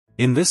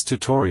In this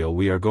tutorial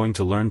we are going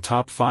to learn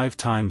top 5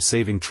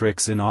 time-saving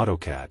tricks in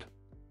AutoCAD.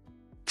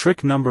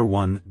 Trick number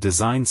 1,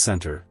 Design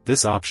Center.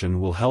 This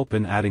option will help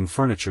in adding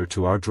furniture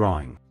to our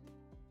drawing.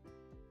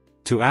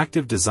 To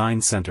active Design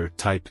Center,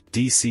 type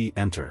DC,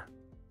 enter.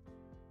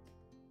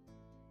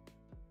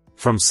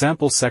 From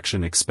Sample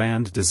section,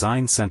 expand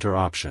Design Center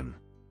option.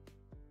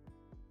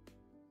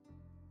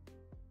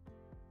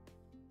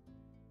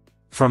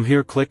 From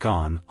here, click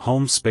on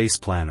Home Space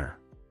Planner.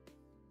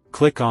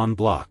 Click on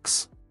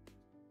Blocks.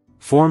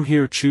 From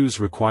here, choose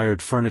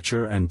Required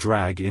Furniture and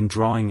drag in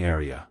Drawing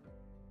Area.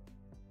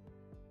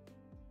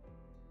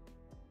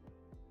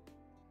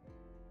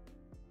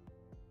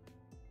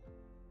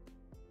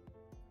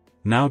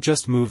 Now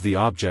just move the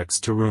objects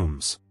to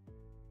rooms.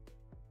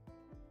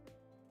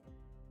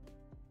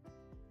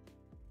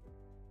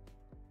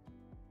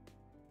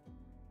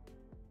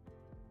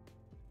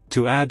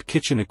 To add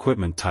kitchen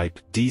equipment, type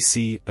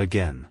DC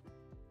again.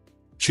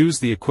 Choose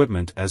the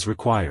equipment as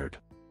required.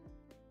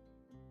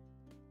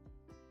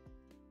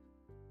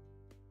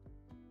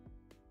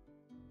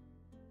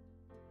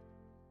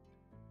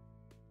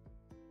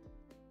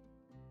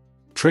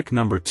 Trick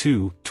number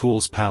 2,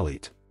 Tools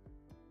Palette.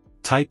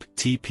 Type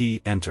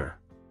TP, enter.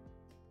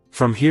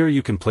 From here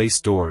you can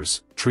place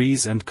doors,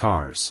 trees and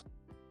cars.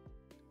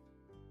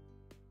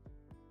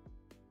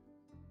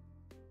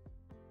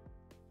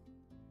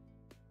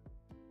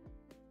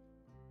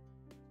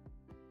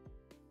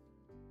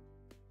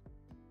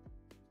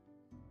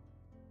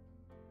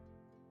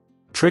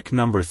 Trick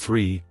number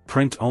 3,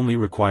 Print only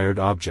required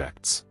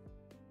objects.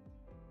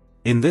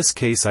 In this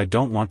case I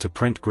don't want to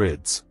print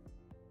grids.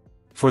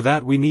 For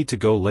that we need to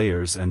go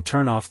Layers and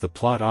turn off the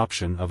plot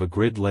option of a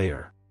grid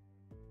layer.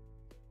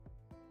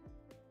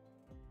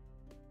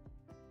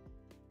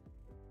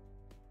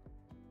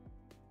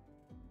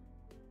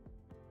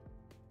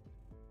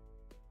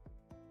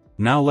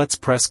 Now let's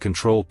press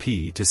Ctrl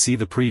P to see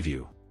the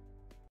preview.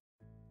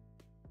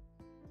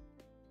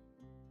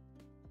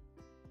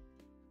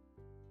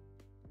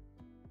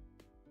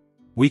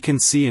 We can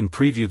see in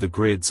preview the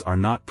grids are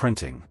not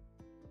printing.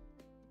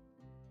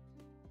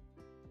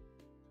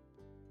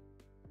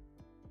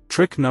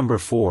 Trick number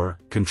 4,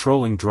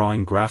 Controlling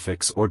drawing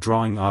graphics or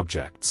drawing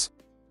objects.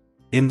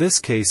 In this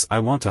case I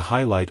want to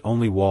highlight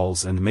only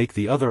walls and make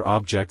the other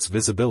objects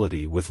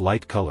visibility with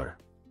light color.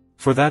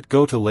 For that,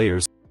 go to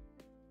Layers,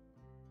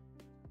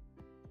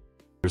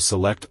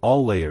 select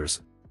all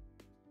layers.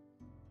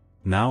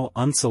 Now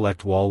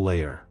unselect wall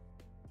layer.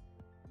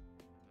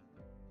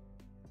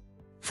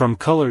 From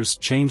colors,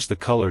 change the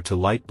color to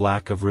light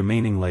black of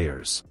remaining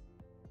layers.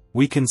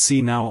 We can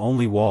see now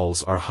only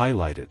walls are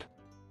highlighted.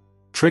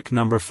 Trick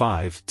number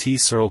 5,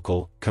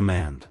 T-Circle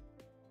Command.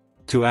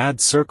 To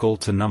add circle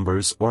to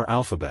numbers or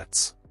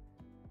alphabets,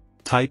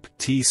 type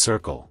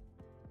T-Circle.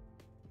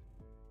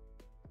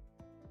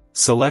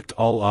 Select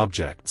all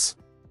objects.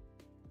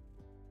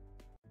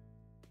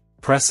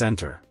 Press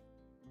enter.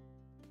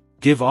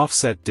 Give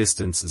offset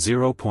distance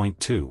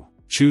 0.2.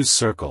 Choose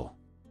circle.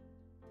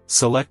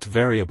 Select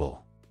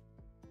variable.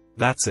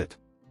 That's it.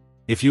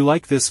 If you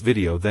like this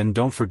video, then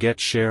don't forget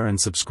share and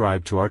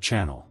subscribe to our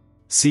channel.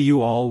 See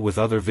you all with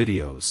other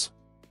videos.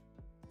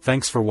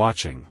 Thanks for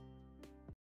watching.